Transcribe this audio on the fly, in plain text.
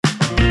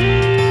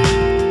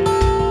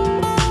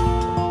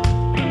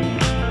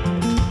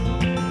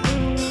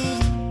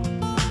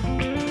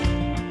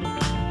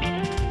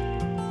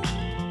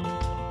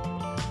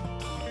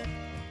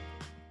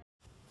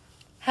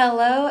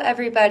Hello,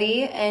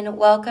 everybody, and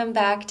welcome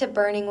back to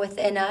Burning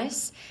Within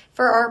Us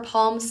for our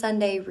Palm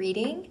Sunday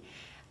reading.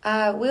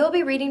 We'll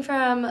be reading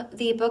from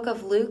the book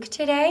of Luke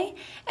today,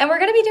 and we're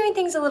going to be doing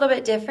things a little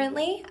bit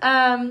differently.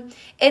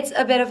 It's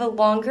a bit of a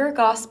longer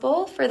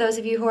gospel for those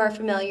of you who are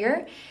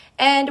familiar,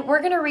 and we're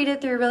going to read it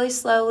through really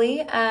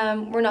slowly.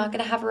 We're not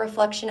going to have a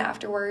reflection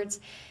afterwards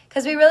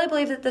because we really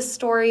believe that the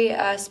story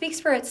speaks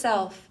for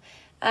itself.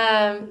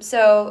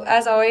 So,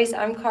 as always,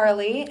 I'm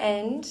Carly,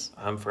 and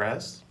I'm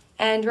Frez.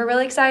 And we're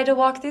really excited to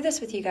walk through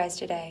this with you guys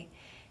today.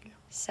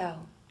 So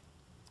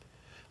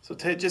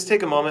Just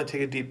take a moment,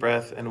 take a deep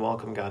breath, and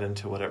welcome God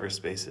into whatever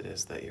space it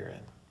is that you're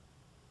in.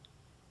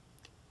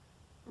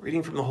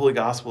 Reading from the Holy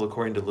Gospel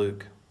according to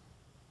Luke.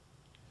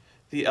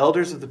 The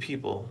elders of the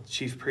people,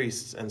 chief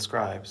priests and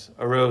scribes,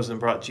 arose and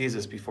brought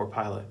Jesus before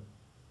Pilate.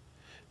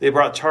 They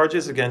brought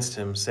charges against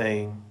him,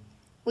 saying,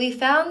 "We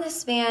found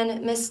this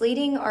man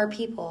misleading our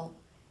people.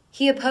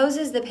 He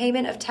opposes the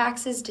payment of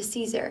taxes to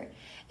Caesar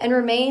and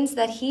remains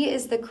that he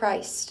is the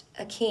Christ,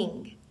 a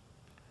king."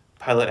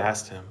 Pilate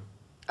asked him,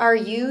 "Are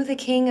you the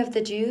king of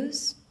the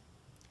Jews?"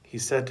 He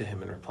said to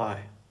him in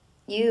reply,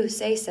 "You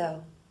say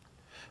so."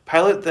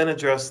 Pilate then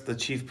addressed the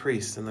chief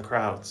priests and the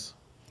crowds.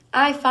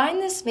 "I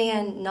find this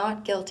man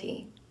not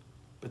guilty."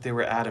 But they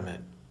were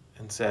adamant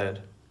and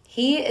said,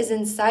 "He is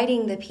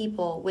inciting the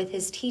people with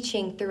his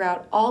teaching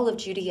throughout all of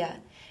Judea,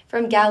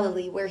 from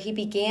Galilee, where he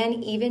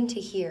began even to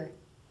hear."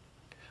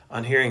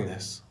 On hearing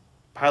this,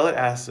 Pilate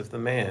asked if the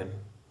man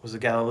was a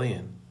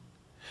Galilean,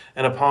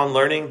 and upon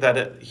learning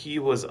that he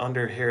was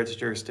under Herod's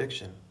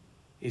jurisdiction,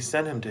 he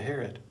sent him to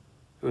Herod,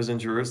 who was in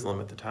Jerusalem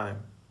at the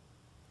time.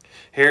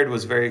 Herod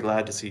was very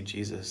glad to see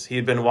Jesus. He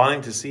had been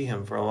wanting to see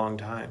him for a long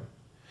time,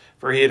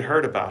 for he had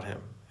heard about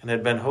him and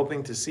had been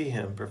hoping to see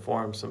him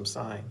perform some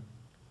sign.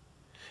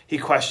 He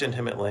questioned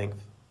him at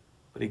length,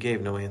 but he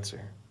gave no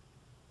answer.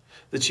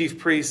 The chief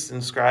priests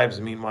and scribes,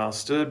 meanwhile,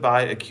 stood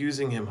by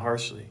accusing him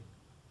harshly.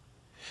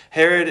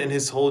 Herod and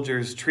his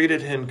soldiers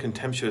treated him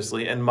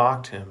contemptuously and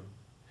mocked him,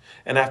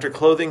 and after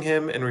clothing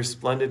him in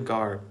resplendent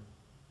garb,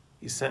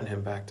 he sent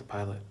him back to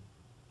Pilate.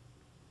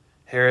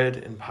 Herod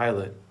and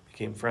Pilate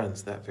became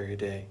friends that very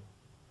day,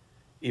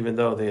 even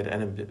though they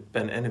had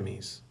been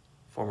enemies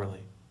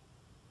formerly.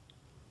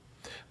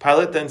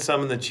 Pilate then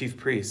summoned the chief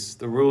priests,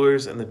 the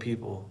rulers, and the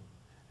people,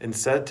 and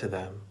said to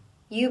them,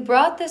 "You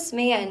brought this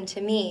man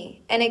to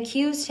me and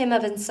accused him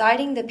of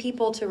inciting the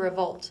people to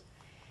revolt.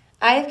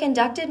 I have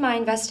conducted my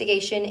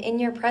investigation in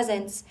your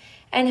presence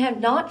and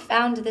have not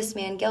found this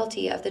man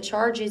guilty of the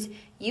charges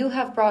you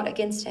have brought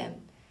against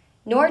him,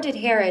 nor did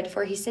Herod,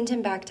 for he sent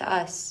him back to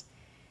us.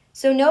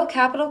 So no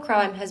capital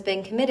crime has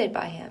been committed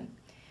by him.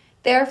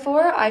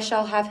 Therefore I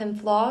shall have him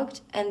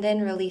flogged and then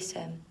release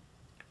him."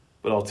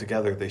 But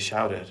altogether they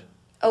shouted,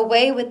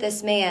 "Away with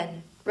this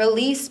man!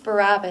 Release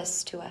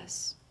Barabbas to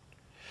us."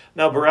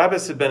 Now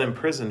Barabbas had been in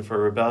prison for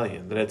a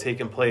rebellion that had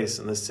taken place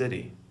in the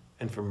city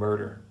and for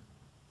murder.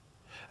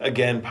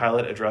 Again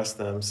Pilate addressed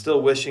them,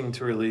 still wishing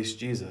to release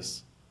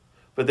Jesus,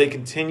 but they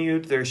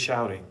continued their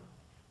shouting,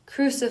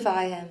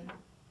 "Crucify him!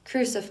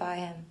 Crucify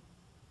him!"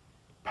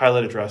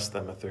 Pilate addressed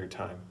them a third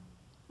time.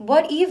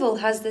 "What evil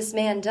has this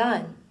man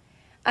done?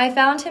 I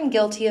found him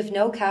guilty of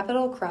no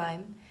capital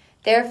crime.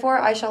 Therefore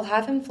I shall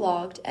have him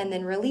flogged and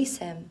then release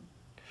him."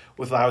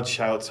 With loud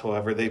shouts,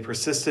 however, they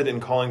persisted in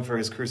calling for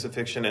his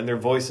crucifixion, and their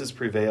voices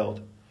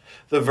prevailed.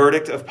 The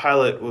verdict of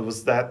Pilate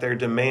was that their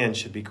demand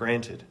should be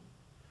granted.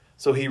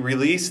 So he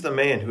released the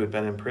man who had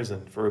been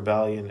imprisoned for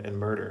rebellion and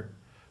murder,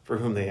 for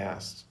whom they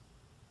asked,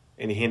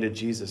 and he handed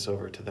Jesus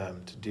over to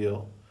them to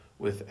deal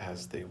with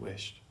as they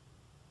wished.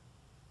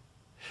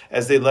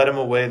 As they led him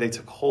away, they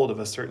took hold of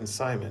a certain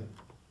Simon,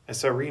 a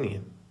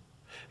Cyrenian,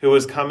 who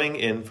was coming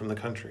in from the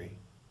country.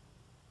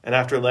 And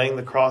after laying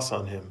the cross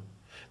on him,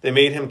 they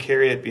made him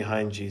carry it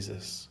behind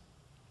Jesus.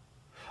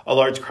 A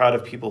large crowd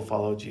of people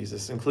followed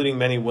Jesus, including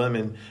many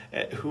women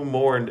who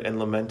mourned and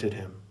lamented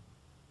him.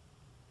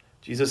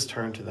 Jesus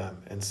turned to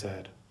them and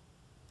said,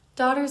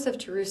 "Daughters of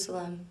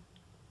Jerusalem,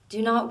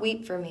 do not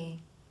weep for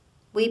me.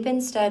 Weep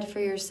instead for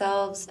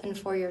yourselves and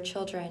for your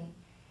children.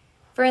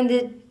 For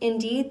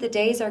indeed the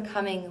days are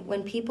coming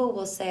when people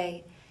will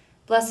say,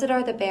 'Blessed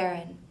are the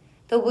barren,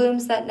 the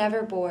wombs that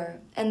never bore,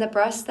 and the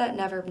breasts that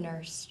never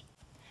nursed.'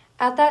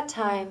 At that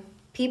time,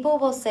 people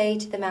will say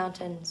to the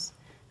mountains,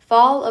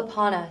 'Fall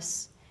upon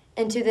us,'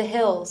 and to the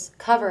hills,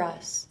 'Cover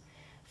us.'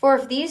 For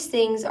if these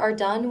things are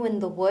done when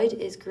the wood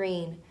is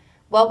green,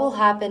 what will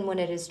happen when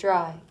it is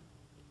dry?"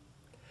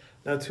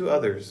 Now 2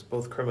 others,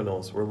 both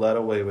criminals, were led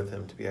away with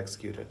him to be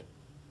executed.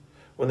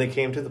 When they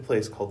came to the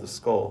place called the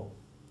Skull,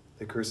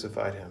 they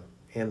crucified him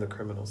and the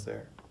criminals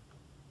there,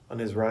 on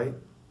his right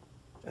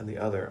and the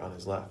other on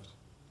his left.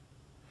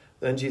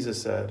 Then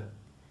Jesus said,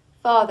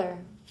 "Father,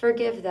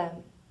 forgive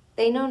them.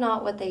 They know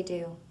not what they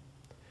do."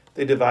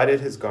 They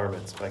divided his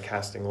garments by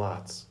casting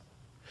lots.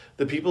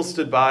 The people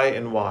stood by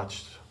and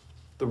watched.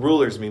 The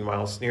rulers,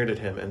 meanwhile, sneered at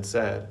him and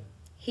said,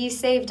 "He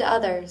saved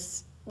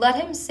others. Let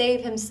him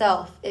save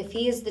himself if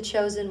he is the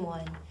chosen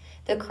one,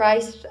 the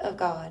Christ of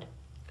God."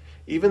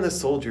 Even the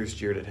soldiers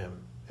jeered at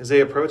him As they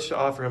approached to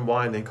offer him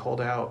wine, they called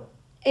out,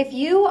 "If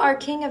you are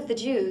king of the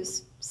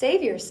Jews,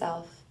 save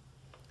yourself."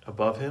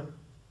 Above him,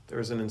 there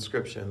was an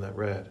inscription that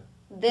read,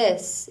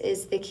 "This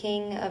is the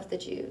King of the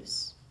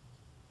Jews."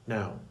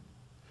 Now,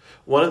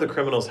 one of the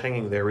criminals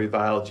hanging there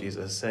reviled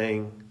Jesus,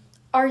 saying,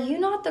 "Are you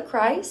not the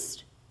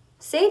Christ?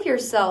 Save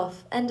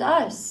yourself and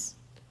us."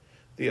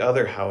 The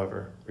other,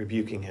 however,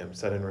 rebuking him,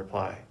 said in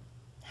reply,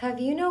 "Have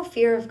you no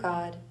fear of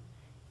God?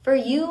 For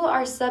you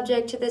are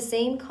subject to the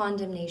same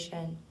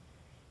condemnation.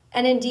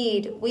 And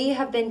indeed, we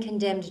have been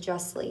condemned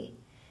justly,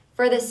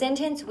 for the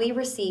sentence we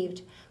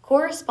received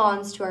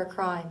corresponds to our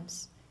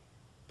crimes.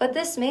 But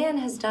this man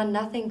has done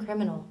nothing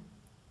criminal."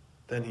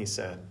 Then he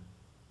said,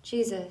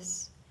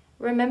 "Jesus,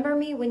 remember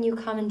me when you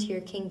come into your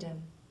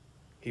kingdom."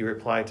 He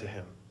replied to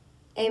him,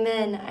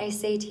 "Amen, I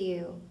say to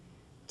you,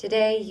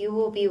 today you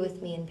will be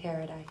with me in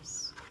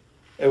paradise."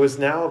 It was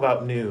now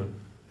about noon,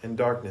 and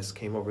darkness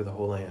came over the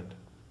whole land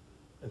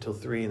until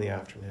 3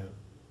 p.m,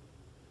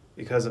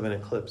 because of an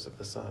eclipse of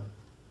the sun.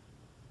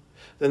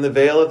 Then the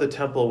veil of the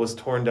temple was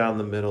torn down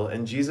the middle,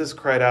 and Jesus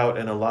cried out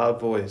in a loud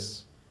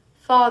voice,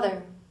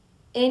 "Father,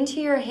 into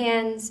your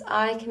hands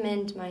I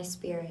commend my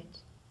spirit."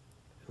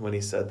 And when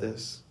he said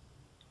this,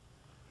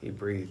 he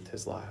breathed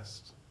his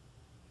last.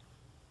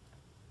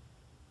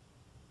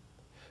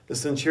 The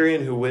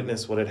centurion who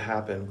witnessed what had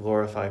happened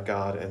glorified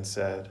God and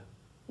said,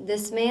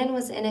 "This man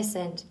was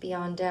innocent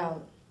beyond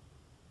doubt."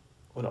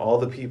 When all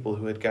the people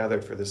who had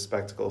gathered for this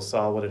spectacle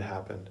saw what had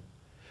happened,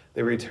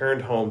 they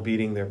returned home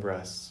beating their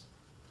breasts.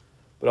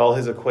 But all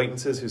his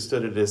acquaintances who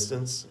stood at a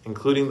distance,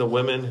 including the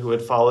women who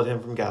had followed him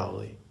from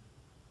Galilee,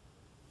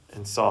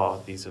 and saw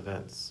these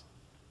events.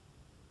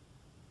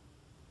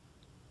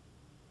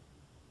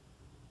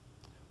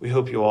 We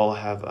hope you all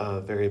have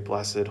a very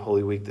blessed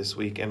Holy Week this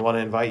week, and want to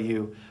invite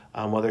you,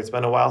 whether it's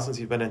been a while since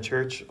you've been in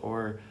church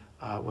or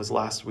was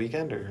last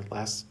weekend or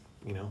last,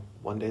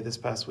 one day this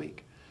past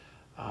week.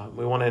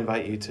 We want to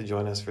invite you to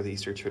join us for the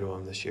Easter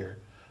Triduum this year,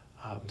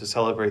 to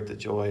celebrate the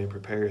joy and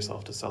prepare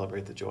yourself to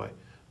celebrate the joy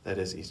that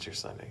is Easter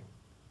Sunday.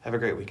 Have a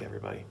great week,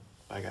 everybody.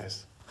 Bye,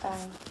 guys.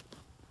 Bye.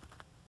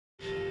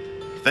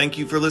 Thank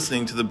you for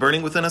listening to the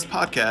Burning Within Us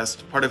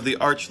podcast, part of the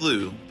Arch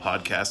Lou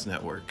Podcast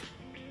Network.